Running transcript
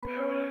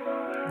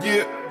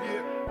Yeah.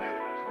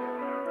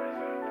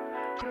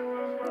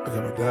 I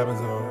got my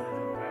diamonds on.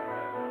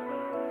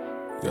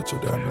 You got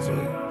your diamonds on.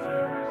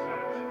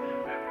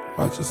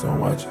 Watches on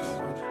watches.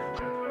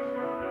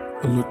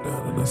 I look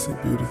down and I see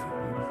beauty.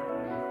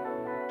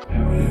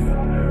 Yeah.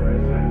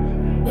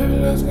 Baby,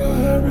 let's go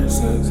having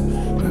sex.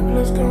 Baby,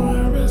 let's go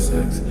having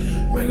sex.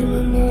 Make a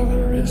little love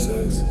and rich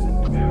sex.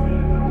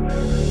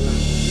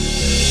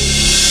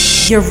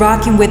 You're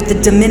rocking with the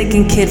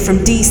Dominican kid from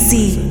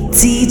DC,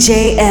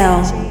 Deejay.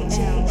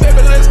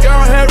 Baby, let's go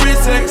have rich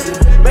sex.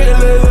 Make a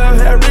little love,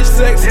 have rich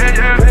sex.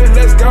 Baby,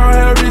 let's go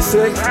have rich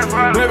sex.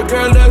 Baby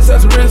girl, let's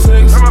have some rich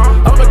sex.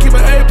 I'ma keep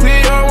an AP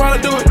on while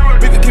I do it.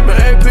 We can keep an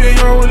AP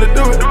on when I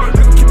do it.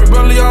 You can keep it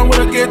rolling on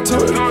when I get to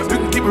it. You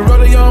can keep it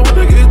rolling on when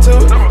I get to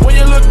it. When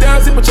you look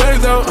down, see my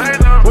chains on.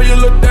 When you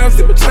look down,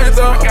 see my chains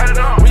on.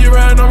 When you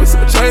ride on me, see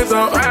my chains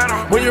on.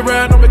 When you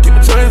ride on me, keep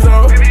my chains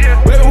on.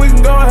 Baby, we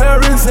can go and have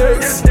rich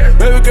sex.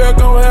 Baby girl,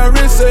 go and have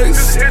rich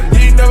sex.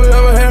 You ain't never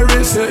ever had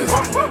rich sex.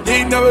 You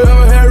ain't never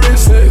ever had rich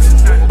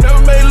sex.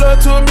 Never made love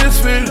to a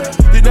misfit.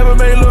 You never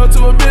made love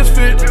to a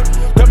misfit.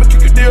 Come and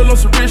kick a deal on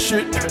some rich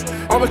shit.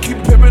 I'ma keep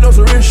pimpin' on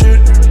some rich shit.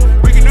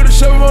 We can do the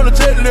show on the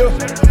jet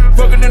lift.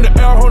 Fucking in the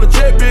air on the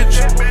jet,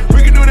 bitch.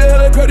 We can do the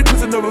LA credit,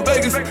 pussy over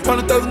Vegas.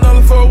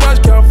 $100,000 for a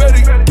watch,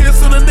 confetti.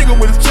 Kiss on a nigga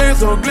with his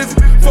chains on glizzy.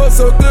 Fuck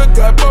so good,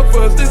 got both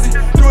of us dizzy.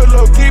 Do it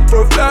low key,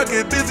 profile,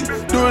 get busy.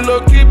 Do it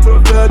low key,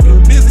 profile,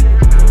 get busy.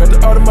 Got the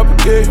automobile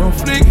gate on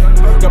fleek.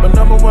 Got my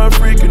 #1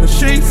 freak in the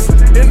sheets.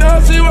 And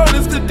all she want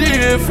is the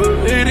DM for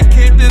me to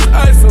keep this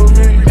ice on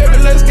me. Baby,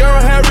 let's go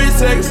and have rich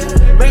sex.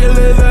 Make a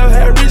little love,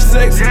 have rich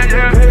sex.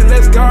 Baby,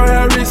 let's go and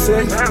have rich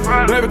sex.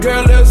 Baby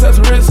girl, let's have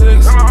some rich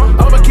sex.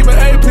 I'ma keep an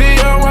AP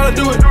on while I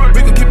do it.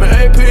 We can keep an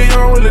AP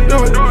on when I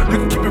do it. You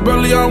can keep it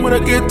rolling on when I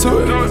get to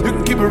it. You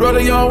can keep it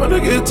rolling on when I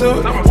get to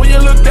it. When you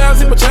look down,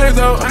 see my chains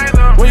on.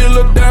 When you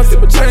look down, see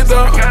my chains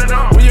on.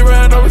 When you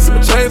ride on me, see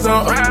my chains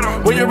on.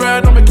 When you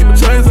ride on me, keep my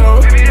chains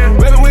on.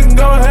 Baby, we can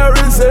go and have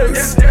rich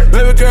sex.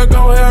 Baby girl,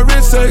 go and have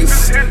rich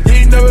sex. You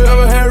ain't never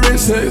ever had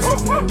rich sex.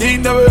 You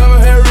ain't never ever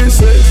had rich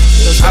sex.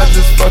 I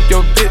just fuck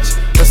your bitch,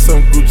 that's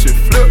some Gucci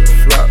flip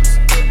flops.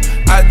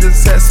 I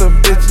just had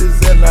some bitches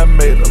and I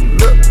made them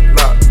lip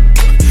lock.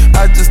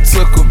 I just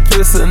took a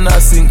piss and I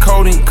seen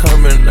codeine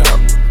coming out.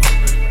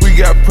 We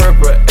got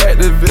purple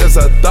activists,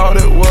 I thought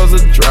it was a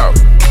drought.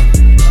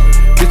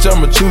 Bitch,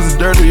 I'ma choose it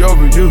dirty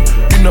over you.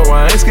 You know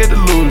I ain't scared to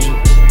lose you.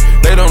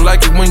 They don't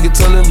like it when you're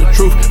telling the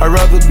truth. I'd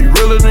rather be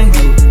realer than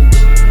you.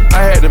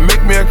 I had to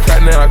make me a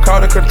cut, now I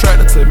called a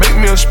contractor to make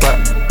me a spot.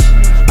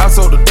 I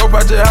sold the dope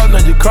out your house,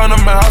 now you come to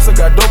my house, I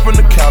got dope in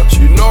the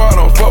couch. You know I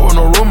don't fuck with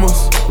no rumors.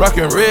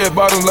 Rockin' red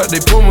bottoms like they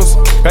Pumas.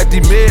 Got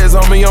these meds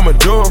on me, I'ma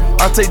do 'em.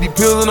 I take these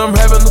pills and I'm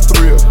having a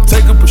thrill.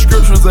 Taking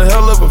prescriptions, a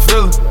hell of a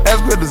feeling.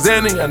 As with the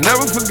Xanny, I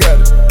never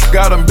forgot it.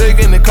 Got them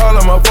big and they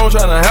callin' my phone,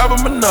 tryna have a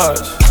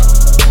menage.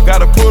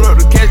 Gotta pull up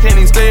the cash,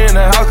 can't even stay in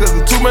the house cause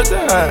it's too much to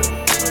hide.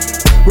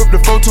 Whip the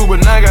 4-2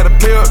 but now I gotta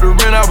pay up the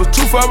rent, I was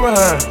too far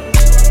behind.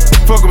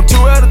 Fuck 'em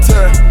 2 at a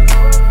time.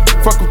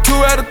 Fuck 'em 2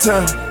 at a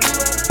time.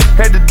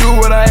 Had to do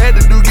what I had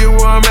to do, get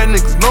where I'm at.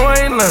 Niggas know I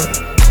ain't lying.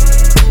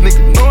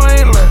 Niggas know I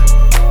ain't lying.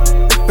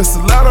 It's a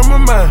lot on my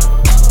mind.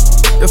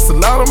 It's a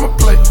lot on my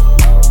plate.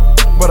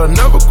 But I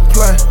never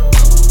complain.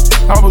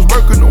 I was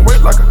working the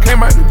weight like I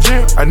came out the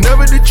gym. I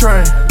never did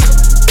train.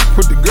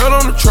 Put the girl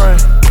on the train.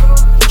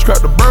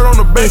 Scrap the bird on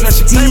the bed. Now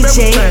she came back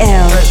with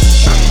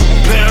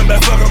Now I'm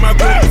back fucking my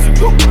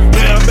group.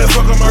 Now I'm back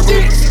fucking my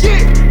group.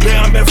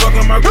 Now I'm back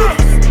fucking my group.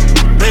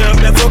 Now I'm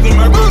back fucking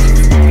my group.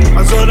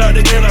 I sold out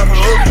the game like a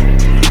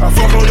hook. I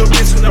fuck on your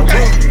bitch and I'm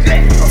broke.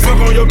 I fuck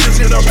on your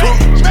bitch and I'm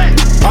broke.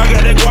 I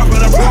got that guap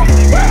and I'm broke.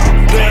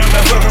 Now I'm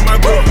back fucking my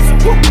group.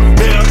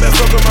 Now I'm back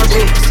fucking my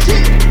group.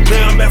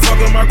 Now I'm back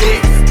fucking my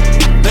group.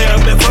 Now I'm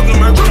back fucking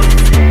my group.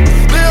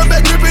 Now I'm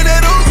back dripping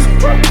that Uzi.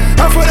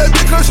 I for that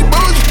bitch cause she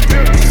bougie.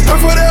 I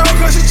for that hoe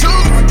cause she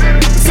choosy.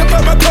 Sip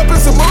out my cup and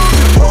some movie.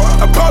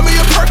 I bought me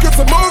a perk and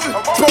some movie.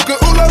 Smoking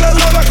ooh la la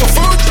la like a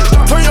Fuji.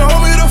 Turn your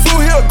homie to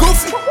fool, he a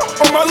goofy.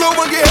 On my little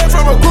one get head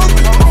from a groupie.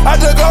 I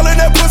dug all in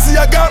that pussy,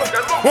 I got him.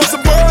 Want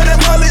some boy in that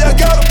Molly, I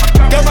got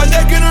him. Got my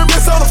neck and her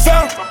wrist on the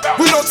fountain.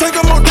 We don't take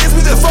them on dates,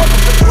 we just fuck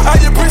them. I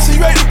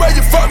appreciate the way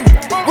you fuck me.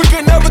 We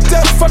can never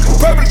tell the fucking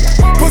public.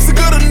 Pussy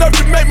good enough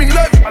to make me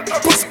love it.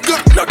 Pussy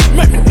good enough to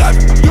make me love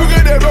it. You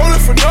get that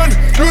rolling for nothing.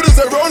 You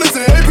deserve rollers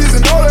and APs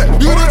and all that.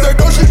 You deserve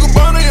Dolce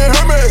Gabbana and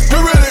Hermes.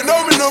 You really know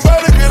me,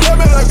 nobody can love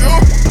me like you.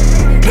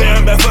 Now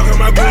I'm back fucking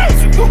my group.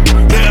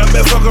 Now I'm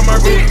back fucking my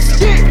group.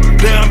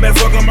 Now I'm back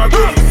fucking my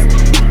group.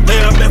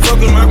 Now I'm back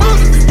fucking my group.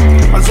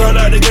 I sold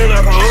out the game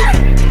like a hook.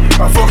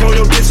 I fuck on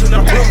your bitch and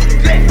I'm broke.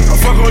 I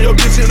fuck on your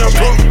bitch and I'm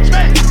broke.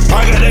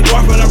 I got that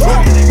guap and I'm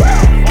broke.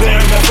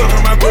 Now I'm back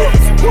fucking my group.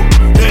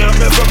 Now I'm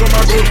back fucking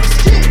my group.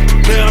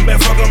 Now I'm back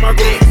fucking my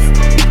group.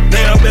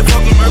 Now I'm back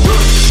fucking my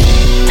group.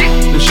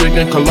 This shit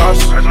getting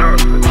colossal.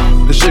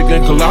 This shit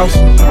getting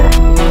colossal.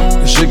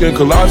 This shit getting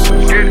colossal.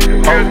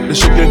 Oh, this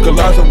shit getting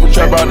colossal. We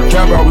trap out the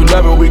trap out, we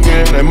love it, we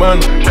getting that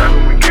money.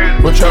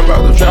 We'll trap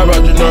out,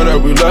 you know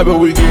that we love it,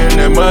 we getting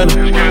that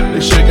money.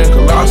 They shaking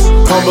colossal.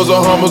 Humbers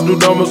on humbers, new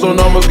numbers on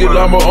numbers, get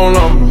lumber on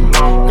lumber.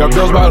 Got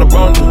bills by the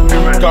bundle.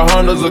 Got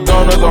hundreds of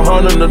gunners,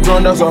 100 in the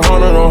drum, that's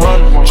 100 on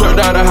 100. Trapped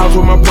out the house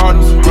with my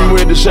partners. We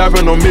went to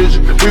shopping on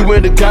Midget. We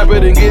went to Cap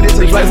it and get it,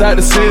 take flights out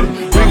the city.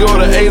 We go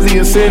to AZ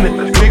and send it.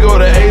 We go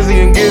to AZ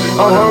and get it.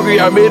 I'm hungry,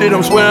 I made it,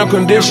 I'm swearing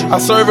condition. I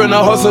serve and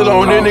I hustle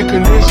on any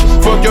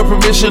condition. Fuck your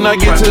permission, I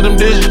get to them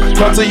digits.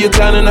 Come to your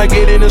town and I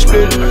get in and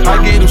split it. I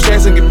get them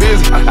stacks and get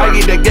busy. I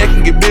get that gack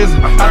and get busy.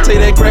 I take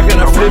that crack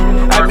and I flip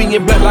it. I be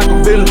in black like a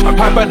villain.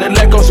 Hop out that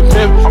lack on some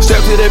pimp. Step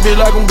to that bitch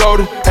like I'm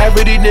golden. Half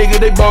of these niggas,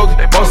 they bogus.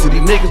 Most of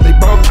these niggas, they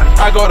bogus.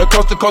 I go to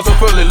coast, I'm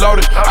fully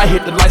loaded. I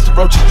hit the lights, the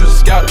roaches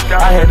just scouted.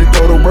 I had to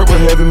go to work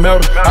with heavy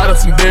metal. I done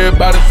seen dead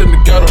bodies in the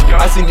ghetto.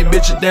 I seen your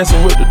bitches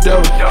dancing with the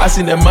devil. I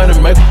seen that money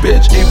make a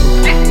bitch evil.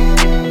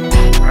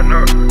 I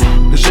know.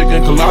 The shit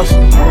getting colossal.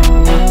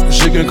 The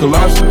shit getting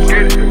colossal.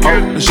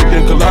 The shit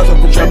getting colossal.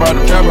 We trap out,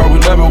 we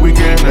love it, we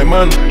getting that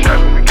money.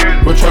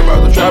 We trap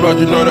out,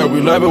 you know that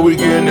we love it, we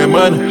getting that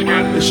money.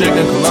 The shit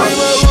getting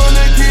colossal.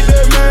 Keep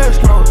that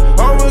mask on.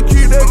 I'ma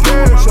keep that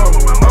cash on.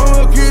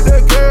 I'ma keep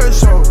that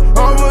cash on.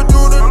 I'ma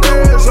do the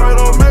dance. I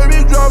don't make me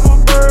drop a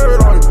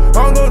bird on you.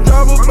 I'm gon'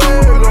 drop a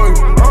bag on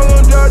you. I'm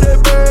gon' drop that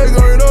bag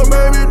on you. Don't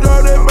make me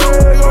drop that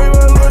bag on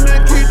you. My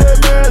little keep that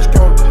mask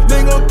on.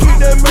 They gon' keep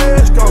that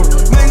mask on.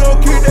 They gon'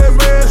 keep that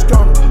mask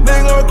on. They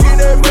gon' keep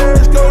that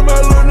mask on. My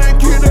little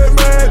keep that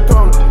mask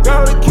on.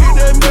 Gotta keep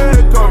that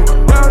mask on.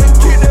 Gotta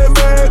keep that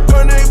mask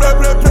on. They blah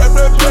blah blah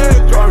blah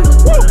blah on you.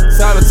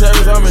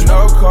 Solitaries, I'm in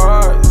no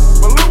cards.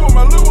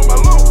 My little.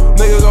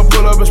 Niggas gon'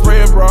 pull up and spray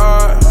it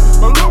broad.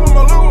 My little.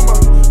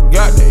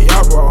 Got that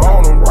yapper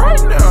on them right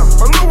now.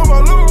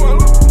 My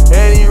little.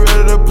 And he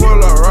ready to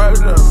pull up right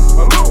now.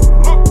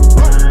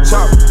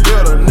 Chop,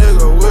 get a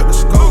nigga with the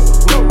scope.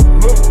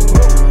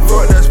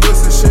 Fuck that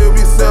pussy shit, we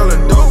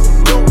selling dope.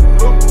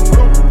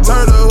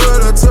 Turn the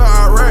hood into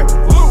Iraq.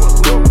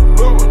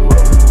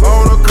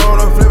 On the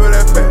corner, flipping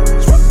that back.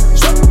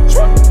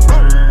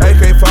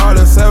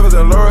 AK-47s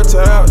and lower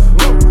tabs.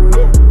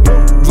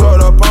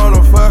 Blood up on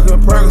the fucking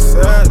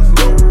Percocet.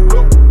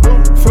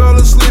 Fell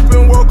asleep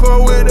and woke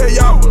up with that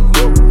yapper.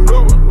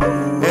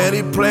 And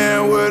he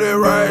playing with it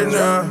right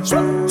now.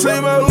 Say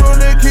my little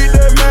nigga, keep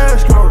that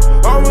mask on.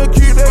 I'ma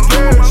keep that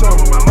cash on.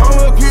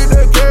 I'ma keep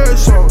that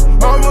cash on.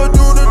 I'ma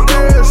do the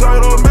dance. I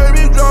don't make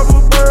me drop a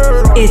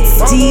bird on.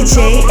 It's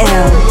DJ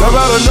L. How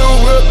about a new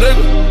whip,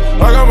 nigga?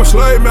 Like I'm a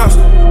slave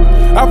master.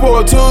 I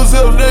pull 2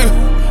 zips, nigga.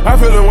 I'm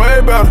feeling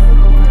way better.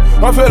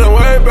 I'm feeling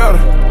way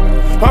better.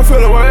 I'm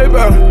feeling way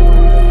better.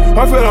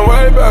 I'm feeling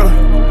way better.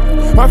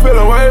 I'm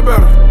feeling way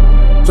better.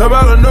 How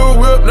about a new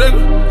whip,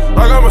 nigga?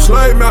 Like I'm a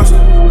slave master.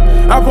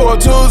 I pull 2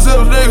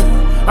 zips, nigga.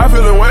 I'm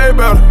feeling way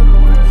better.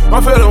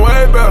 I'm feeling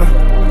way better.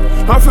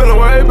 I'm feeling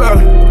way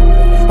better.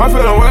 I'm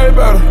feeling way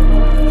better.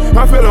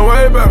 I'm feeling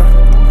way better.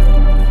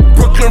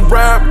 Brooklyn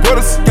ride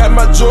butters, got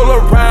my jeweler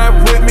ride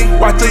with me.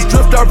 Watch us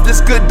drift off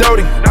this good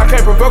doty. I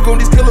can't provoke them,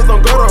 these killers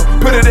don't go though.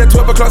 Put it at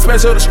 12 o'clock,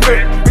 smash up the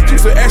script. Bitch, you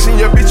some action,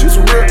 yeah, bitch, you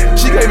some real.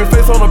 She gave me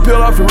face on the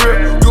pill off the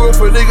real. Do it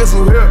for niggas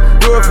who here,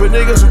 do it for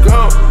niggas who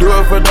gone. Do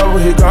it for double,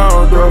 he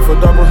gone. Do it for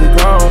double, he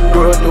gone.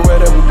 Do it the way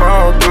that we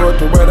born. Do it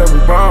the way that we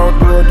born.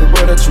 Do it the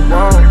way that you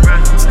want.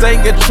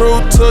 Staying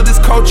true to this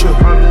culture.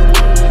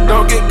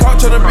 Don't get caught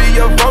trying to be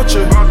your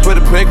vulture. Put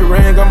a pinky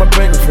ring on my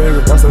pinky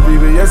finger. Got some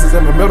BBS's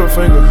in my middle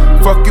finger.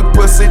 Fuck you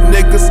pussy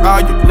niggas,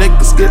 all you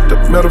niggas get the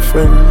middle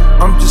finger.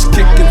 I'm just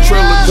kicking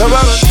trillers.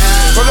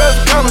 Fuck us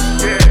some commas.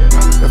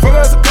 And fuck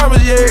us some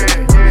commas,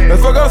 yeah. And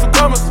fuck us some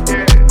commas.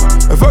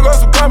 And fuck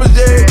us some commas,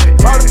 yeah.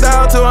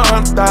 100,000 to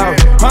 100,000.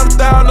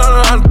 100,000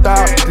 on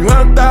 100,000.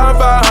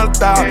 300,000,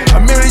 500,000.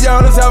 $1 million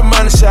have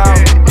money shout.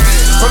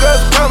 Fuck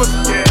us some commas.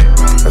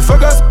 And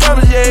fuck us some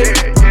commas, yeah.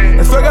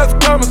 And fuck us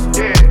some commas.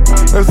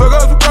 And fuck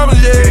us some commas,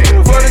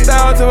 yeah.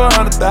 40,000 to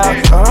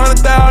 100,000.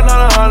 100,000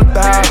 on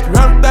 100,000.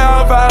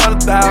 300,000,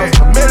 500,000.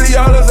 $1 million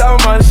out of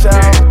money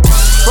shout.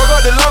 Fuck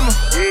up the lumber.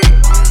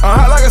 I'm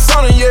hot like a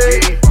sauna,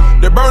 yeah.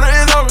 The burner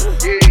is on me.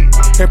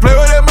 Can't play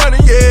with that money,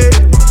 yeah.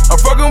 I'm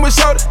fucking with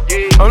shorty.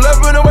 I'm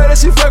loving the way that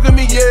she fucking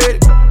me, yeah.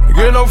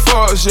 Get no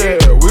fucks, yeah.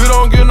 We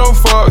don't get no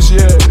fucks,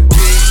 yeah.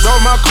 Drop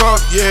my cup,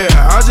 yeah.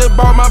 I just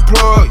bought my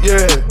plug,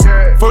 yeah.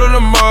 Full of the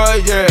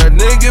mud, yeah.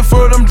 Nigga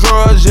full of them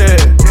drugs, yeah.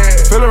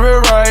 Feeling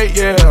real right,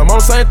 yeah. I'm on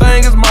the same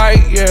thing as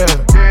Mike, yeah.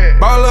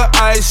 Ball of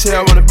ice,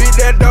 yeah. Wanna beat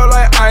that dough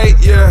like Ike,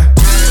 yeah.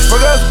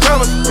 Fuck us some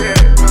commas.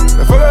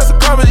 And fuck us some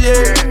commas,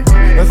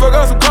 yeah. And fuck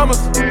us some commas.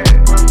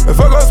 And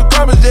fuck us some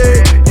commas, yeah.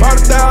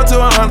 100,000 to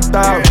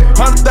 100,000.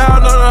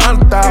 100,000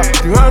 on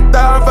 100,000. 300,000,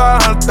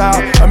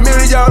 500,000. $1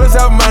 million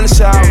have money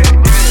shout.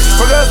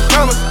 Fuck us some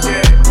commas.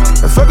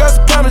 And fuck us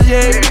some commas,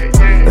 yeah.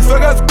 And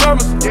fuck us some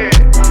commas.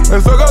 And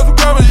fuck us some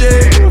commas,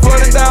 yeah.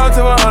 40,000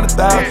 to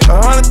 100,000.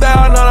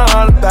 100,000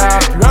 on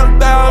 100,000.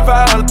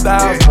 300,000,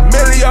 500,000. $1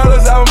 million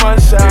have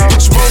money shout.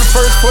 Put you on the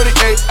first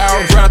 48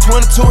 hours. Round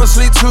 22 and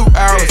sleep 2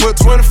 hours. Put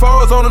 20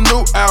 24s on a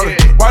new outlet.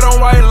 White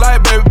on white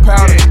like baby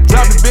powder.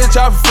 Drop the bitch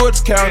off a foot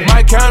to count it.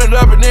 Might count it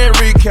up and then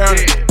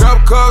recount it. Double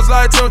cups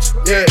like Tunch.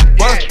 Yeah.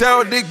 Bust down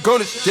with Dick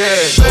Goonish. Yeah.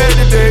 Bad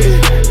today.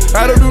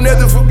 I don't do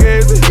nothing for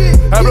gazy.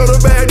 I blow the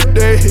bag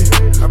today.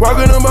 Walk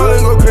in the mall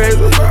and go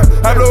crazy.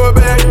 I blow a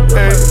bag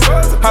today.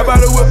 I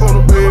buy the whip on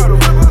the baby.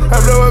 I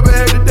blow a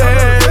bag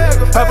today.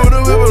 I put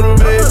the whip on the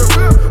baby.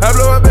 I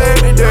blow a bag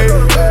today.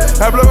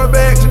 I blow a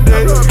bag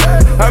today.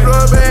 I blow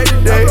a bag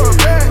today.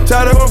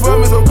 Try to one for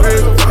me so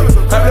crazy.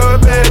 I blow a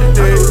bag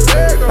today.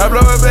 I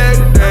blow a bag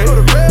today.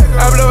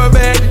 I blow a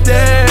bag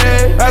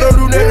today. I don't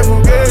do nothing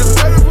for gazy.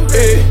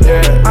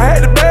 Yeah. I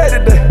had the bag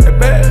today.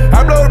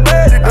 I blow the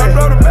bag today.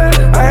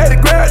 I had to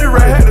grab the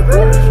rag.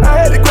 I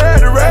had to grab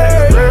the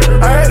rag.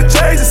 I had to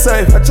change the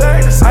safe. I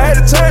had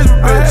to change the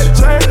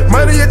bitch.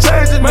 Money you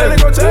changing, money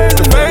gon' change.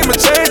 The fame will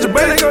change it,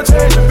 money gon'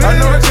 change it. I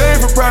know I came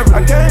from private.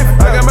 I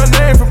got my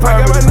name from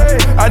private.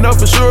 I know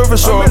for sure.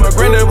 My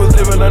granddad was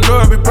living, I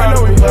know I'd be proud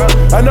of me.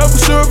 I know for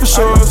sure.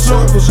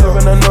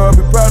 Living, I know I'd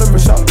be proud of me.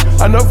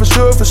 I know for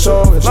sure. As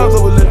long as I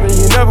was living,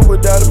 he never would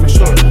doubt me.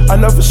 I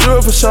know for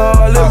sure.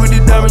 I live with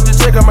these diamonds,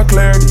 just check out my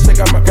clarity.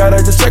 Gotta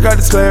just check out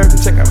this clarity.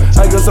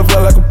 I guess I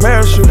fly like a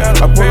parachute.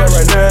 I pull up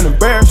right now and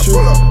embarrass you.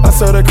 I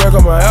saw that crack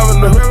on my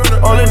avenue.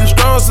 Only the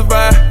strong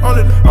survive.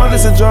 Only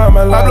just enjoy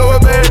my life. I blow a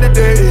bag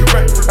today.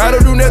 I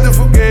don't do nothing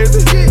for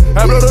gazy.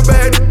 I blow the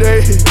bag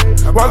today.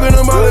 Walk in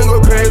the mall and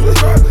go crazy.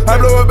 I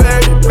blow a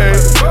bag today.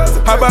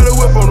 I buy the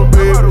whip on the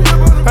baby.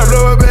 I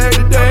blow a bag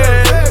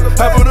today.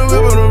 I put the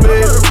whip on the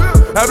baby.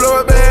 I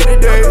blow a bag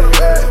today.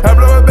 I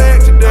blow a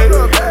bag today.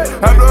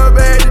 I blow a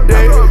bag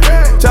today.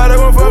 Try to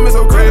one for me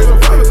so crazy.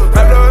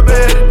 I blow a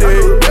bag today.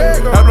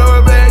 I blow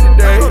a bag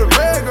today.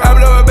 I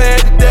blow a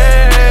bag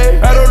today.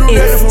 I don't do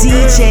It's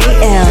DJ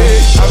L.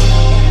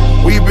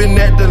 We been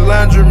at the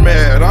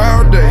laundromat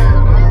all day.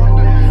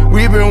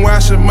 We been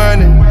washing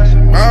money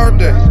all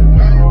day.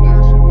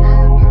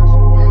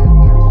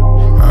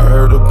 I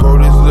heard the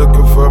police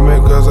looking for me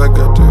cause I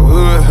got the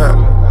hood hot.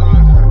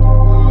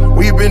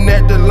 We been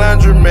at the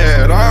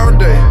laundromat all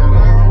day.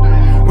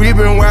 We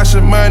been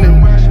washing money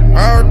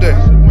all day.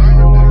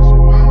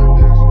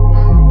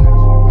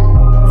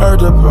 Heard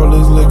the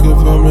police looking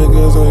for me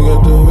cause I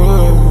got the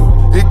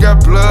hood. It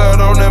got blood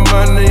on that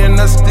money and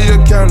I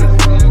still count it.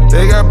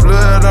 They got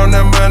blood on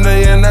that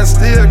money and I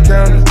still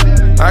count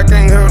it. I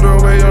can't help the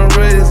way I'm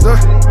raised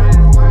up.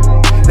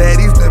 That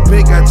Easter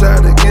pig, I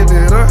tried to give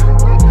it up.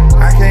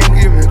 I can't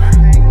give it up.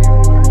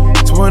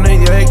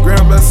 28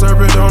 grams, I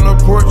serve it on the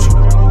porch.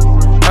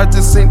 I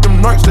just seen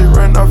them knocks, they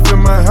ran off in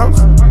my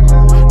house.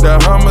 The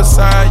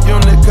homicide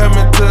unit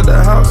coming to the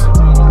house.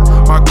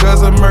 My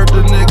cousin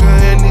murdered nigga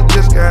and he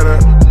just got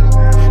up.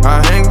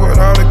 I hang with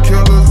all the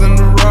killers and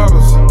the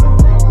robbers.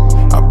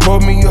 I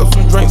pour me up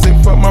some drinks, they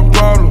fuck my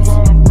problems.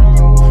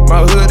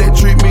 My hood, they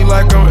treat me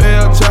like I'm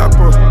El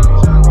Chapo.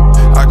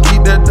 I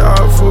keep that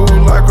dog food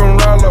like I'm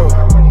Rollo.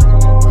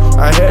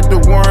 I had the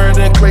warrant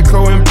and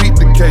Clayco and beat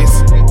the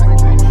case.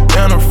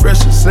 And I'm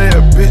fresh as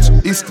hell, bitch,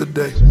 Easter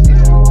Day.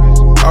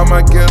 All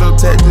my ghetto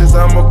tactics,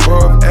 I'm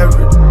above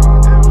average.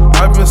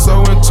 I've been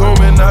so in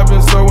tune and I've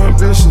been so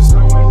ambitious.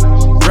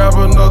 Grab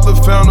another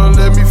fountain,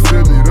 let me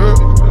fill it up.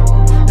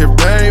 If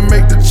they ain't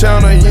make the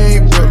channel, you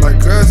ain't built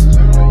like us.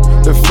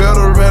 The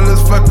federal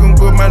is fucking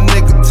with my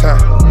nigga tie.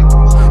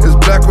 It's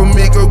Black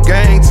Amigo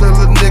gang till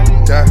a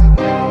nigga die.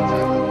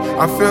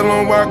 I feel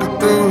I'm walking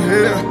through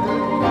here.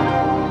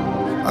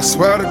 I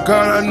swear to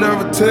God I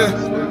never tell.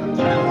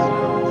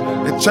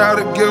 They try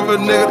to give a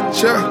nigga the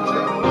chair.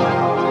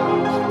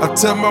 I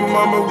tell my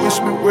mama wish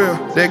me well.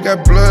 They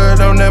got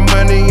blood on that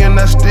money and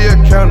I still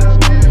count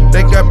it.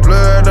 They got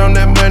blood on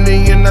that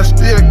money and I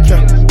still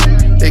count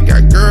it. They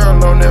got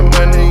girl on that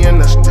money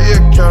and I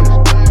still count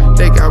it.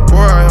 They got boy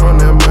on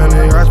that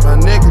money, watch my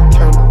nigga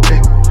count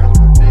it.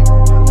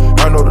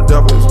 I know the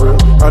devil is real,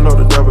 I know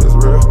the devil is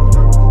real.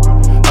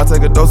 I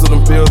take a dose of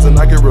them pills and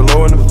I get real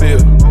low in the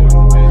field.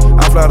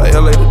 I fly to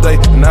LA today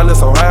and I live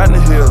so high in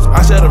the hills.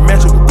 I share a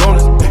mansion with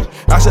bonus,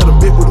 I share a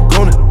bit with a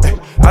goon.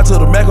 I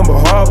took the Mac on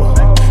Bahama,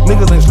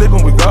 niggas ain't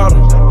sleeping, we got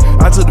them.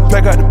 I took the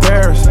pack out to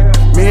Paris,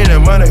 me and that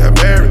money got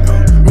married.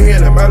 Me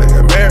and that money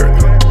got married.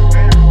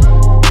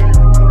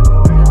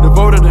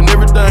 Devoted and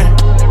everything,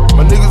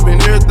 my niggas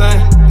been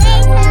everything.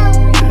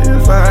 Yeah,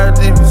 5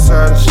 deep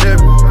inside the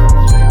Chevy.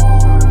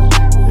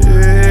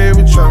 Yeah,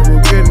 we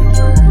tryna get it.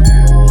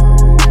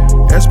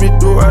 Ask me,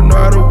 do I know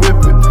how to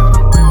whip it?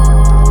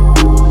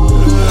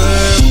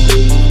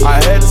 Yeah. I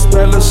had to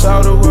spell a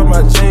shoulder with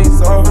my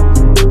jeans on,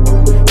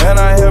 and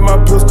I had my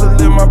pistol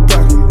in my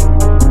pocket.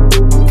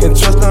 Can't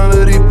trust none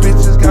of these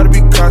bitches, gotta be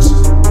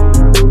cautious.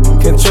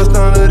 Can't trust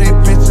none of these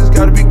bitches,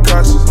 gotta be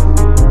cautious.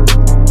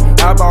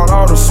 I bought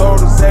all the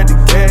sodas at the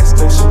gas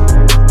station.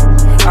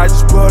 I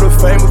just put a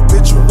famous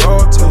bitch in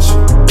rotation.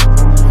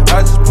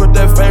 I just put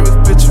that famous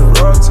bitch in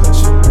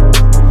rotation.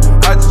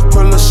 I just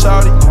pull a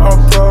shawty on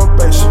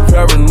probation.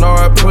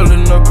 Paranoid,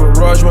 pulling a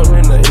garage, one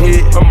in the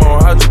head. I'm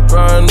on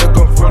hydrogen,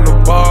 nigga full of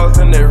balls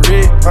in that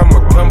red. I'm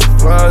a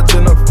camouflage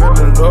and I'm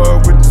feeling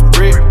love with this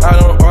brick. I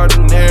don't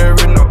ordinary,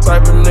 no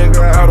type of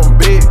nigga out on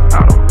bed.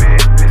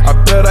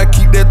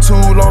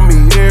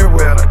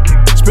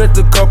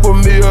 a couple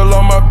mil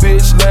on my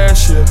bitch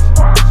last year.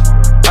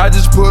 I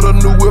just put a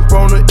new whip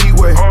on the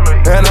E-way,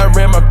 and I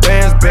ran my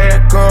bands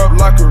back up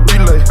like a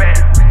relay.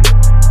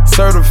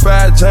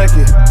 Certified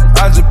junkie,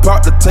 I just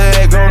popped the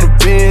tag on the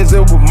Benz, it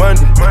was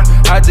Monday.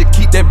 I just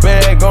keep that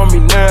bag on me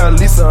now, at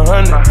least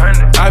 100.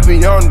 I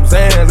be on them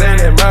Zans, ain't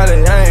that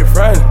Molly, I ain't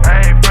frontin'.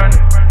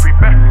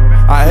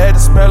 I had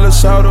to smell a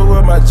shoulder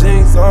with my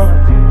jeans on,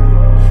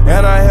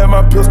 and I had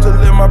my pistol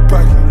in my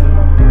pocket.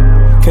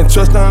 Can't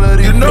trust none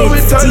of these. You know we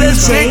talk that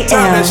stick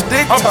talk, that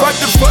stick talk. I'm about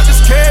to fuck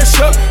this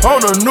cash up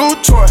on a new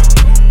toy.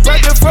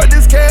 About to fuck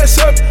this cash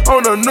up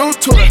on a new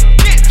toy.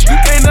 You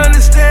can't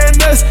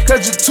understand us,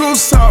 cause you're too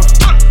soft.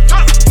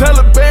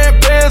 Taliban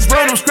bands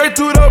run them straight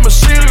through the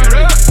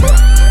machinery.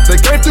 They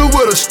came through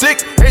with a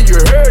stick and you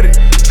heard it.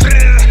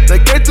 They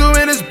came through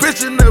in this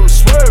bitch and they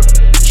was swerving.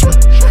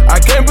 I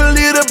can't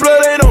believe the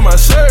blood ain't on my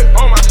shirt.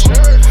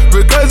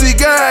 Because he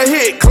got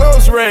hit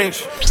close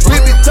range. We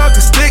be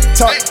talking stick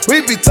talk, we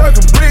be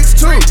talking bricks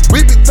too.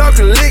 We be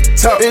talking lick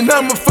talk, and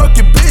I'm a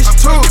fucking bitch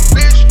too.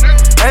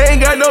 I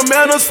ain't got no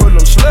manners for no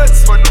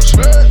sluts.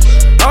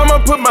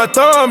 I'ma put my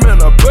thumb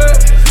in her butt.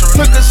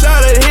 Took a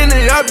shot at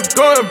Henny, I be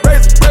going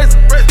crazy.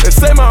 They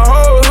say my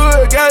whole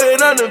hood got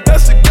it under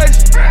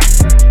investigation.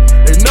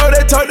 They know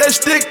they talk that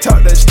stick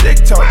talk, that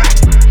stick talk.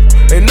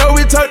 They know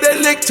we talk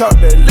that lick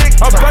talk, that lick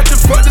talk. I'm about to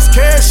fuck this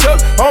cash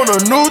up on a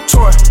new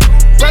toy.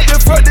 About to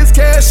fuck this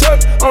cash up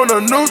on a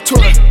new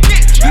toy.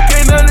 You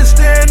can't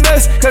understand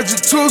us, cause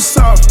you're too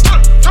soft.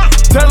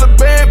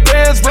 Taliban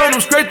bands run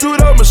them straight through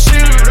the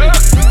machinery.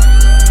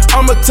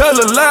 I'ma tell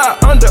a lie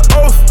under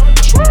oath.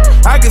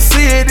 I can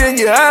see it in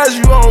your eyes,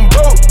 you on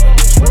both.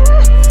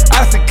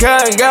 I said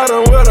Kai got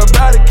on with a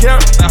body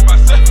count.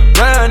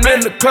 Riding in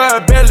the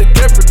car, barely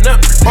get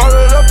pronounced.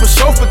 Ordered up a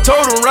chauffeur,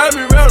 told him ride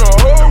me around the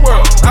whole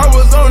world. I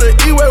was on the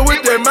E-way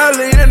with that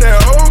Molly and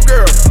that old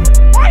girl.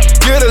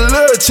 Get a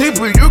little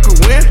cheaper, you can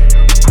win.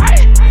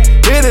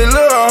 Hit it a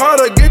little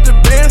harder, get the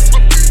Benz.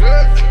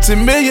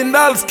 $10 million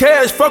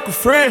cash, fuck a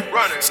friend.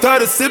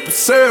 Started sipping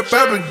syrup,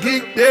 I've been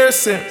geeked ever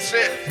since.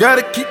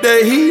 Gotta keep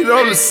that heat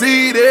on the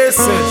seed ever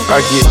since. I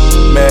get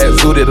mad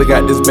zooted, I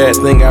got this bad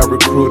thing I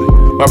recruited.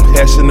 My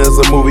passion is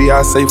a movie,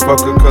 I say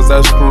fuck her cause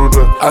I screwed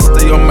her. I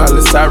stay on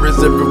Miley Cyrus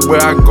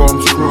everywhere I go,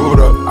 I'm screwed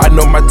up. I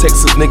know my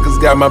Texas niggas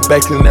got my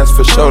back and that's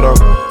for sure though.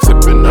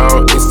 Sippin'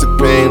 on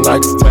Instagram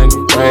like it's tiny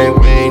rain.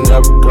 We ain't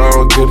never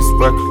gon' get this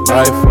fucking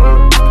life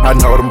up. I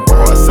know them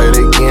boys say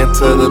they get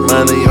to the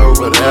money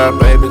over there,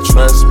 baby.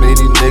 Trust me,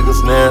 these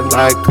niggas not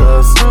like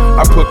us.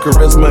 I put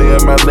charisma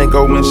in my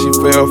lingo when she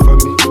fell for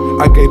me.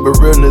 I gave her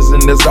realness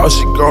and that's all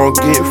she gon'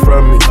 get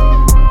from me.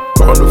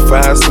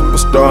 Bonafide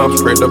superstar, I'm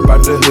straight up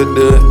out the hood.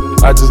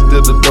 I just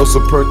did a dose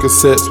of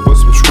Percocets with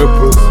some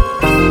strippers.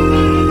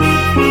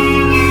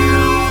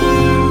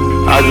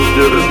 I just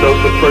did a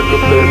dose of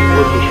Percocets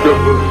with some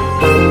strippers.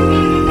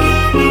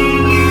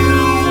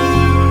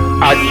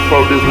 I just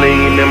pour this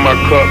lean in my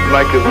cup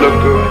like it's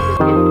liquor.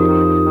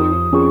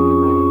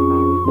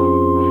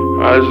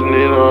 I just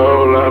need a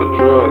whole lot of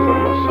drugs in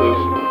my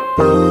system.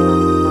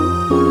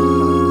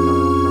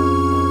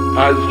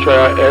 I just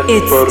try asking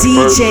It's for the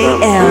first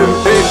time.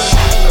 Deejay.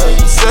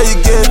 Say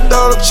you getting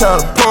dough, I'm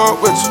tryna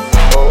park with you.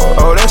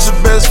 Oh, that's your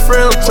best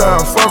friend, I'm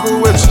tryna fuck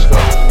with you.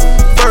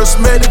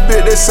 First met the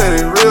bitch, they say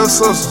they real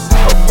sisters.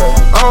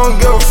 I don't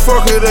give a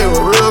fuck if they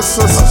were real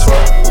sisters.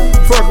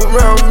 Fuck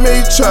around with me,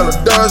 tryna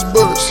dodge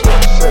bullets.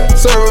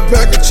 Serve a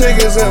pack of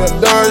chickens and a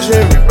Dodge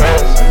Henry.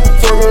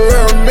 Fuck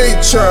around with me,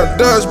 tryna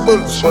dodge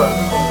bullets.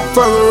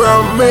 Fuck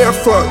around with me, I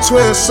fuck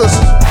twin sisters.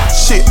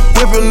 Shit,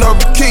 whipping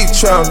up a key,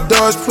 tryna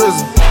dodge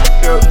prison.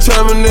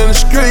 Traveling in the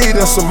street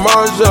and some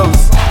more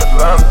jealous.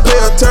 Pay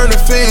attorney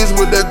fees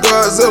with that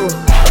Godzilla.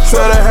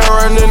 Try to have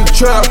run in the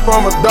trap,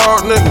 I'm a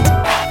dog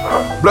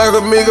nigga. Black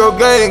Amigo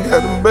gang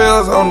got them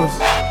bells on us.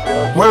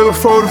 Way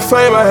before the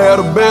fame, I had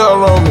a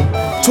bell on me.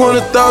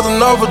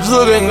 20,000 off a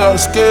jug, ain't got a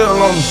scale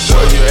on me.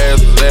 Where your ass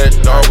was at,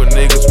 dog, with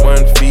niggas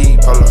one feet.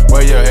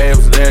 Where your ass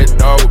was at,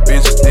 dog, with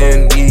bitches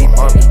didn't eat.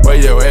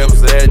 Where your ass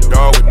was at,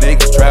 dog, with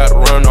niggas tried to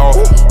run off.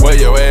 Where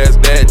your ass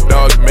at,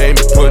 dog, you made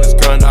me put his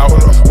gun out.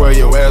 Where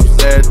your ass was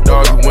at,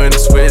 dog, you went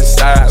and switched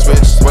sides.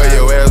 Where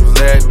your ass was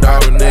at,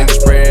 dog, with niggas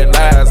spread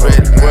lies.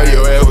 Where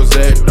your ass was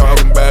at, dog,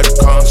 I'm about to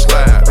come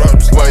slide.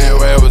 Where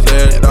your ass was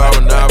at,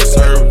 dog, and I was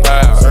serving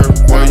pies.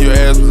 Where your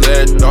ass was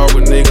at, dog,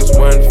 with niggas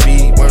one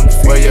feet.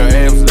 Where your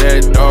ass was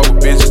at, dog,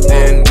 with bitches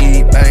didn't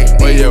eat.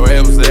 Where your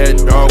ass was at,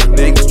 dog, with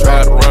niggas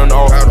tried to run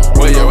off.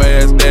 Where your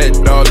ass at,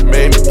 dog, you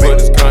made me put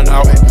his gun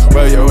out.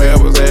 Where your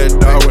ass was at,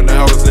 dog, when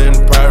I was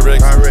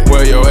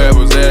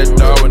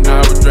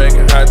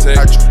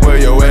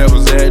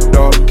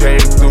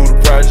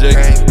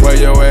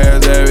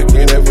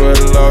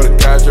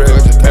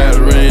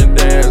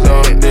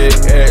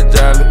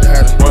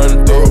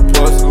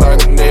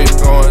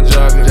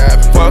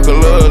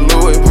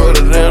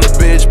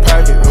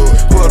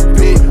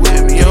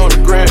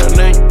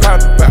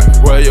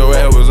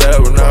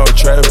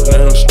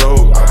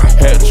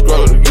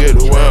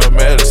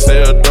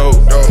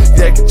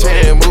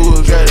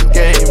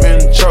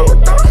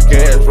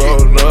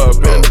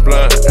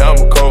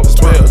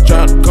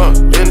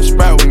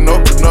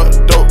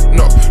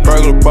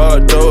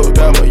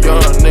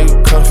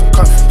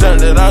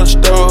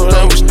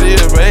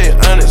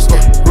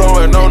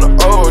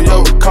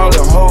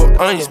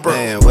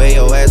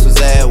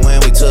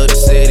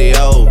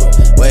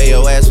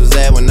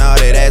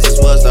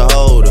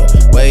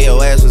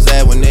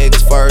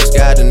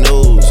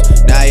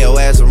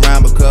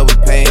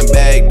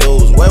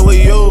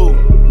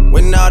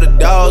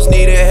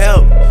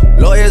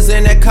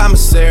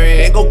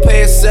commissary and go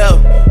pay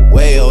yourself.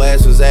 Where your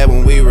ass was at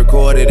when we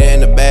recorded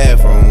in the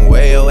bathroom?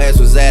 Where your ass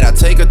was at? I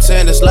take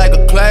attendance like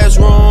a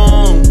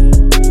classroom.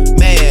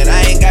 Man,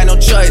 I ain't got no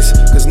choice,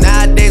 cause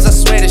nowadays I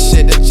swear this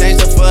shit that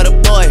changed up for the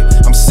boy.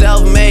 I'm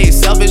self-made,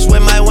 selfish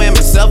with my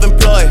women,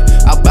 self-employed.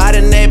 I'll buy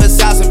the neighbor's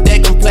house if they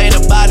complain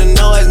about the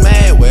noise,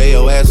 man. Where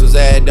your ass was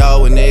at,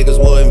 dawg, when niggas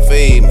wouldn't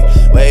feed me?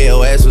 Where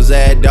your ass was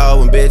at, dawg,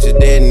 when bitches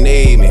didn't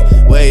need me?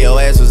 Where your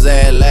ass was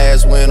at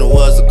last winter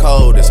was the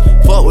coldest?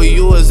 Fuck where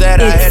you was at,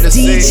 I had to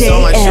see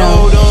on my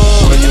shoulder.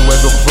 When you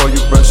wake up before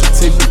you brush your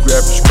teeth, you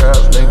grab your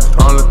scraps, nigga.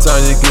 Only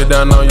time you get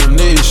down on your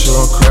knees, you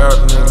don't crowd,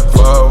 nigga.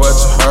 Fuck what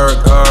you heard,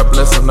 God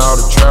blessing all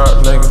the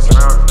trout niggas.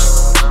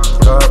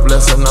 God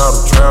blessing all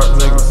the trout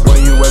niggas. When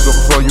you wake up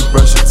before you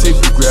brush your teeth,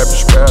 you grab your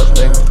scraps,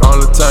 nigga.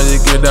 Only time you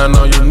get down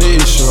on your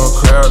knees, you don't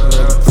crowd,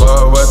 nigga.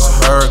 Fuck what you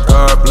heard,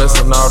 God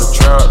blessing all the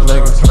trout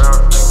niggas.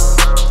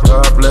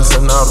 God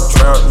blessing all the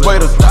trout niggas.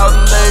 Weighed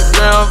 1,008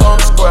 grams on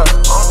the square.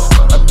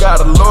 I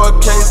got a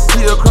lowercase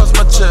T across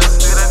my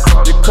chest.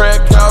 Your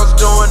crack house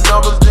doing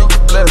numbers, then you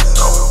bless.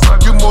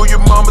 You move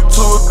your mama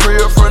to a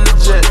crib from the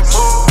jets.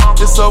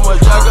 It's so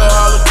much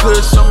alcohol and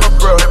kush on my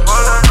bro.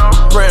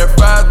 Praying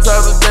 5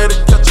 times a day to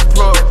catch a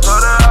plug.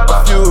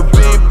 A few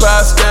bean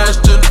pie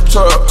stashed in the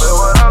truck.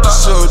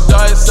 Shoot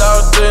dice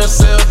out there and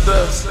sell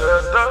dust.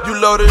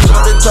 You loaded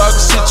up and talking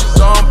shit, you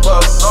gon'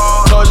 bust.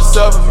 Told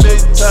yourself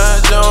 1,000,000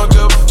 times, you don't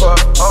give a fuck.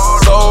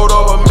 Sold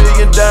over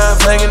 1,000,000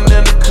 dimes hanging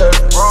in the cut.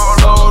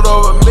 Sold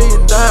over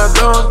 1,000,000 dimes,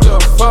 don't give a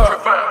fuck.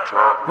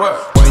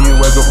 What? When you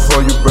wake up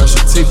before you brush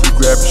your teeth, you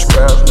grab your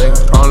scraps, nigga.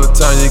 Only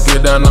time you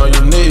get down on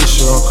your knees,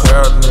 you don't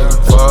crowd, nigga.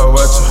 Fuck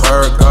what you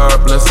heard, God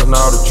blessing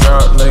all the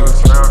trout niggas.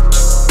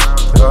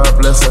 God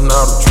blessing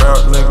all the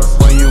trout niggas.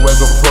 When you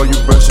wake up before you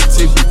brush your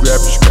teeth, you grab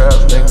your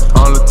scraps, nigga.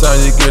 Only time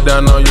you get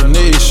down on your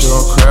knees, you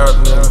don't crowd,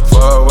 nigga.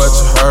 Fuck what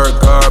you heard,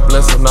 God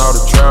blessing all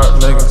the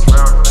trout niggas.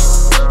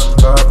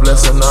 God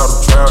blessing all the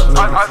trout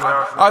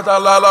niggas. I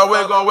thought Lala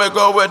wake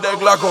up with that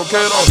Glock on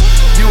Kato.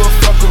 You a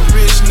fucking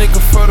rich nigga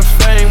for the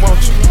fame, won't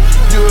you?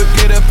 You'll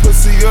get that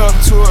pussy up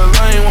to a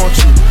lane, won't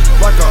you?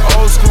 Like an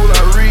old school,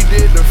 I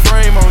redid the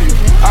frame on you.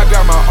 I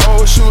got my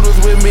old shooters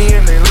with me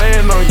and they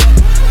land on you.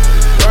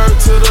 Word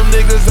to them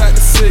niggas at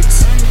the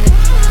 6.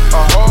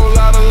 A whole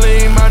lot of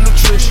lean, my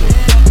nutrition.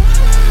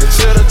 They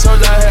should've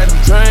told you I had the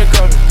drink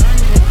on me.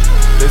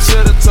 They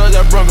should've told you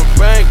I brought a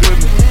bank with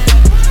me.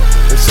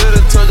 They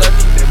should've told you I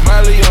keep that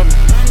Miley on me.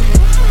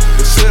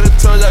 They should've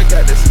told you I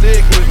got that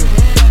stick with me.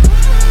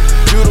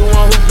 You the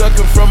one who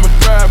ducking from a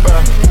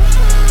drive-by.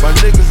 My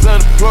niggas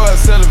unemployed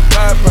selling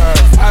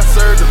Popeyes. I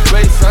serve the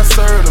base, I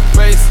serve the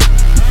base.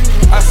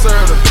 I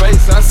serve the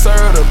base, I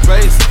serve the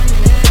base.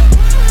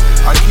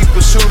 I keep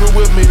a shooter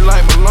with me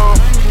like Malone.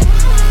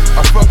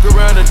 I fuck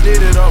around and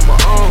did it on my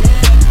own.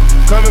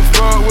 Coming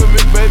forward with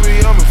me, baby,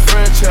 I'm a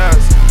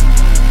franchise.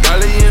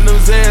 Molly in them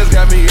Zans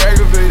got me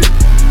aggravated.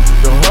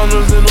 The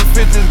hundreds and them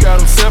 50s got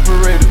them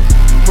separated.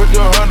 Put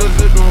them hundreds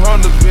in them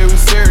hundreds, baby,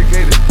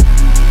 segregated.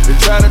 They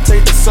try to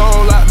take the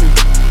soul out me.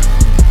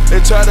 They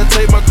try to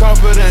take my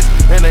confidence,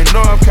 and they know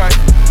I'm kite.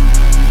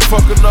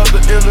 Fuck another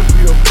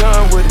interview, I'm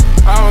done with it.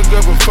 I don't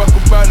give a fuck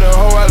about the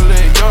hoe, I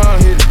let young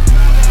hit it.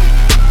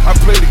 I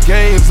play the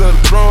games of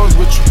the thrones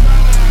with you.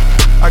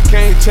 I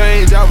can't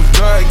change, I was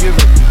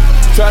God-given.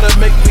 Try to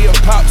make me a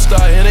pop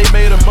star, and they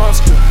made a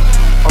monster.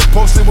 I'm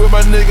posted with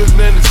my niggas,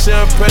 letting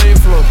champagne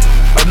flow.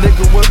 A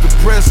nigga was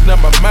depressed, now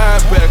my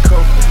mind back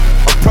home.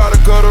 I'm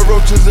product of the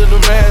roaches in the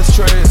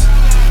ashtrays.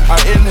 I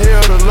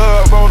inhale the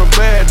love on a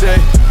bad day.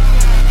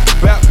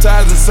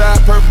 Baptized inside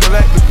purple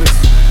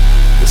activists.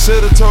 They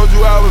should've told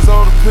you I was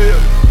on the pill.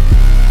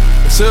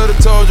 They should've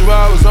told you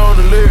I was on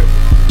the lyric.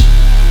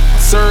 I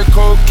serve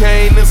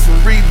cocaine and some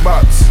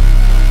Reeboks.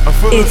 I'm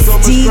full of so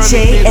much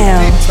Deejay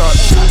detox.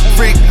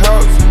 Freak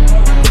house,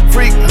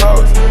 freak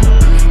house.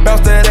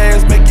 Bounce that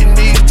ass, make your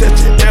knees touch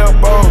your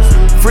elbows.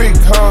 Freak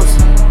house,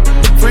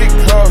 freak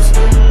house.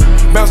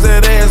 Bounce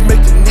that ass,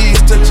 make your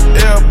knees touch your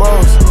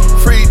elbows.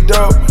 Free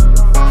dope,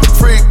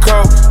 free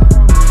coke.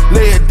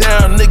 Lay it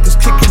down, niggas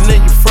kicking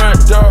in your front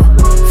door.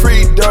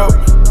 Free dope,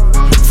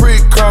 free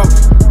coke.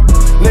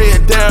 Lay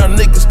it down,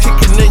 niggas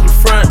kicking in your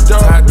front door.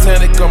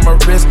 Titanic on my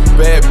wrist,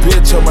 bad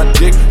bitch on my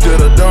dick.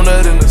 Did a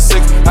donut in the 6.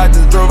 I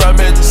just drove out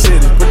Magic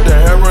City. Put the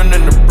heroin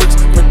in the bricks,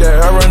 put the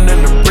heroin in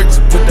the bricks,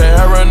 put the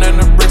heroin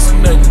in the bricks.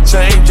 And then you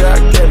change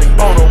gigantic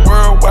on a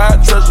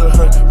worldwide treasure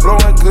hunt.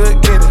 Blowing good,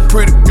 get it.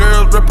 Pretty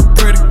girls reppin'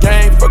 pretty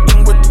gang,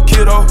 fucking with the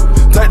kiddo.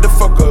 Tight the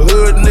fuck a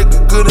hood nigga,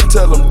 good and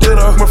tell him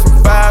ditto. Went from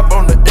 5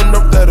 on the end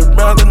of that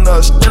around in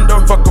a stendo.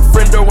 Fuck a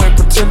friendo, ain't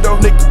pretendo.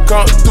 Nigga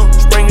come through,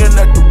 springing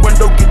at the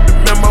window, get the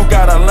memo.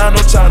 Got a line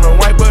on China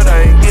white, but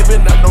I ain't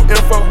giving out no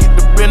info. Get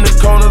the bend the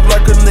corners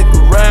like a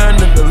nigga riding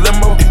in the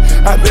limo.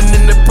 I been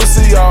in the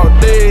pussy all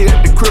day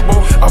at the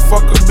cribbo. I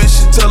fuck a bitch,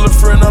 she tell a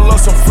friend I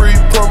love some free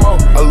promo.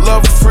 I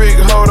love a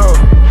freak, hold up.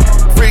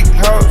 Freak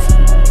house,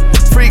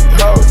 freak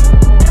house.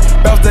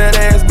 Bounce that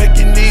ass, make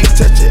your knees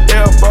touch your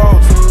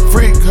elbows.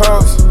 Freak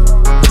house,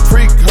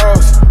 freak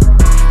house.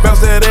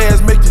 Bounce that ass,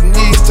 make your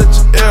knees touch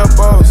your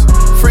elbows.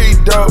 Free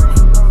dope,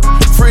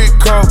 free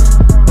coke.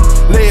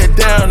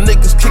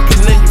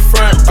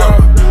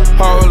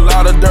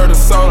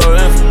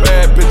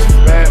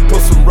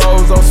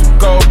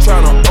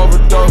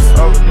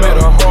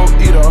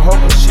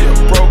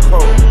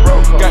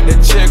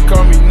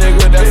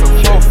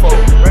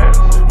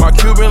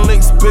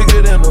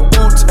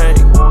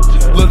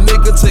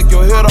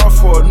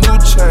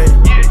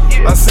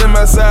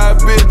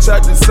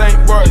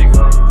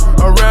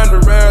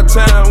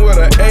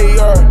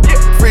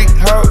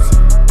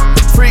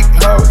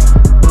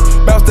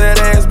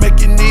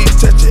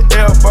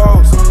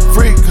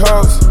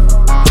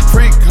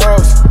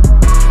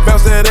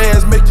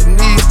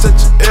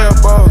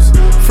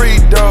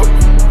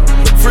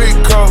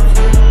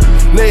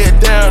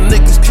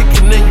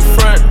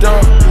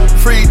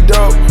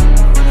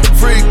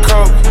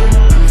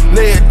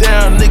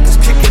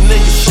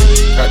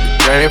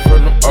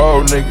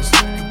 old niggas.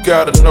 You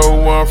gotta know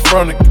where I'm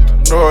from to get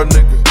to know a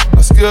nigga.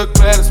 I still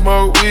glad to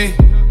smoke weed,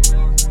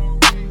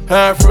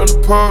 hiding from the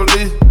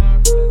police.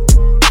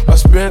 I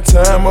spend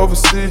time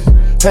overseas,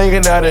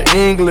 hanging out in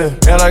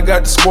England, and I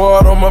got the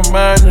squad on my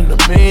mind and the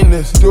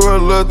meanness. Do a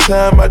little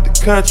time out the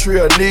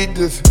country, I need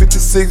this.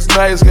 56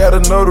 nights, gotta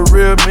know the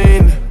real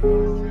meaning.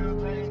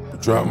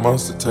 Dropped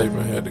monster tape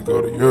and had to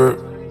go to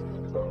Europe.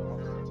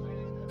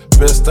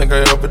 Best thing I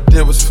ever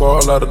did was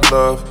fall out of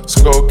love.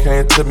 Skull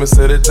came to me,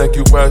 said they think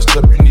you washed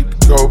up, you need to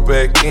go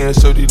back in.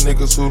 Show these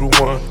niggas who the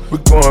one. We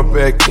going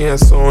back in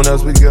soon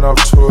as we get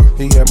off tour.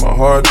 He had my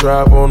hard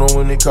drive on him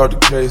when he caught the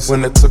case.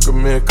 When they took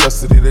him in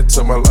custody, they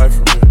took my life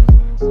from me.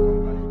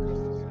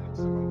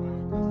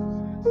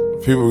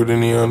 People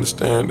didn't even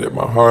understand that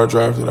my hard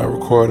drive that I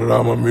recorded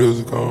all my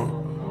music on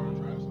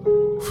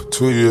for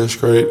 2 years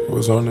straight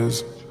was on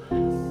this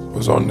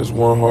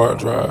one hard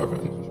drive,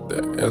 and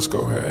that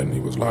Esco had, and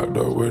he was locked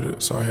up with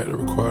it, so I had to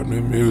record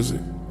new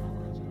music.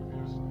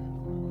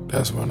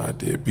 That's when I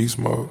did Beast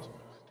Mode.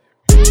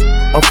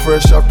 I'm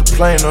fresh off the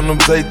plane on them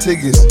day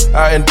tickets.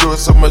 I endured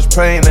so much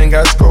pain, ain't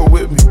got Sco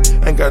with me.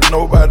 Ain't got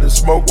nobody to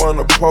smoke one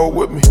or pull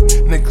with me.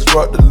 Niggas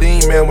brought the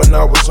lean man when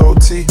I was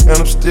OT, and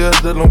I'm still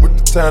dealing with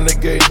the time they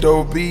gave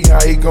Doe B.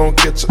 How he gon'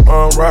 catch an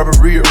armed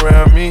robbery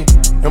around me?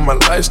 And my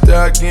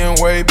lifestyle getting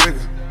way bigger.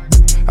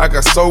 I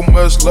got so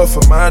much love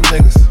for my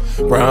niggas.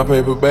 Brown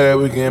paper bag,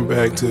 we getting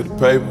back to the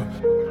paper.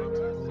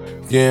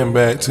 Getting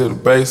back to the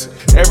basic.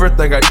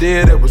 Everything I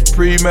did, it was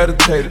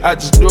premeditated. I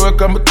just knew it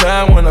come a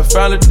time when I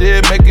finally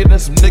did make it,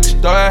 and some niggas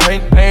start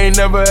hating. I ain't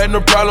never had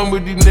no problem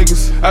with these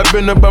niggas. I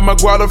been up by my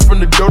guala from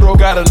the dodo.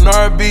 Got an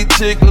R&B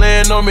chick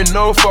laying on me,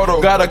 no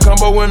photo. Got a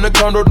combo in the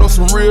condo, know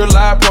some real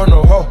life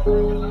porno. Ho.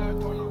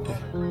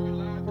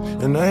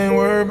 Yeah. And I ain't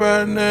worried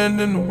about nothing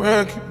in the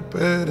world, keep it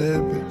bad,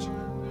 that bitch.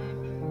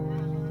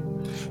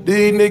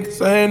 These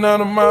niggas ain't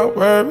none of my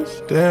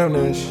worries, damn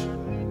that shit.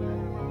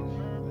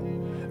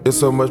 It's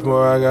so much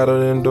more I gotta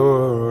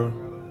endure.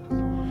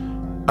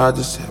 I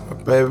just had my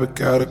baby,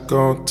 gotta go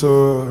on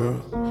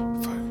tour.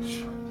 Fuck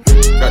shit.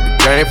 Got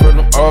the game from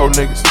them old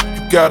niggas.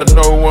 You gotta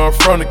know where I'm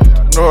from to get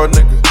to know a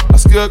nigga. I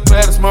still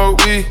glad to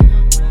smoke weed,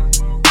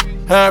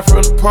 hiding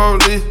from the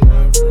police.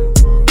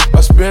 I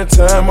spend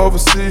time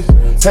overseas,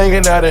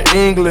 hanging out in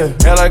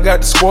England, and I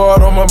got the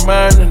squad on my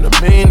mind and the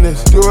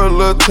meanness. Do a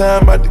little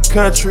time out the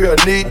country, I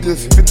need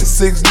this.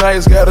 56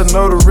 nights, gotta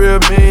know the real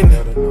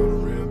meaning.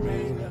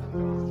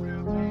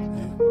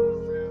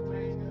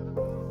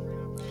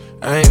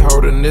 I ain't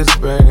holding this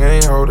back, I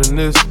ain't holding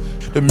this.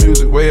 The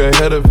music way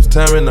ahead of its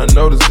time, and I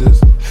noticed this.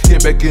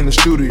 Get back in the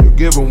studio,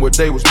 give them what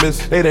they was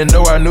missing. They didn't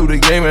know I knew the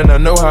game, and I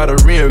know how to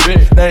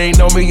reinvent. They ain't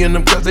know me in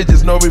them cause they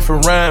just know me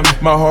from rhyming.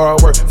 My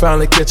hard work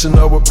finally catching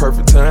up with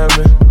perfect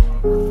timing.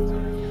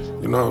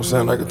 You know what I'm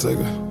saying? I could take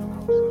a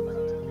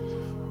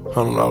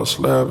 $100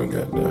 slab and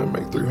goddamn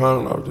make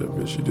 300 off that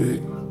bitch, you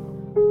dig?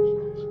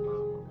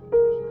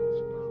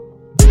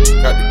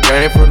 Got the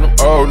game from them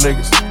old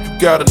niggas. You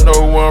gotta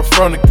know where I'm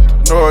from to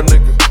get to know a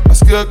nigga. I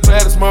still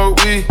glad to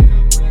smoke weed,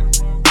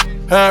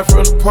 hiding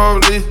from the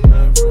police.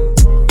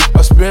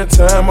 I spend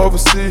time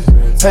overseas,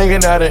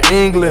 hanging out in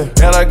England,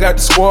 and I got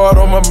the squad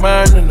on my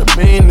mind and the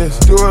meanness.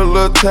 Do a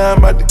little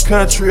time out the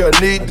country, I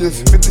need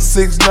this.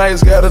 56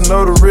 nights, gotta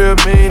know the real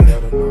meaning.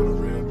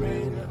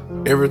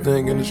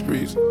 Everything in the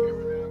streets,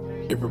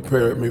 it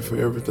prepared me for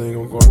everything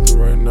I'm going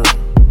through right now.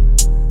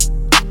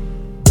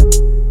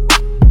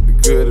 The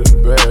good and the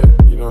bad,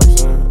 you know what I'm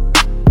saying?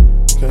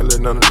 Can't let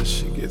none of this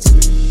shit get to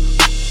you.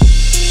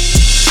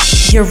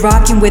 You're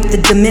rocking with the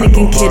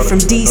Dominican kid from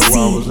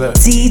DC,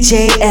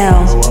 Deejay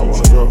L.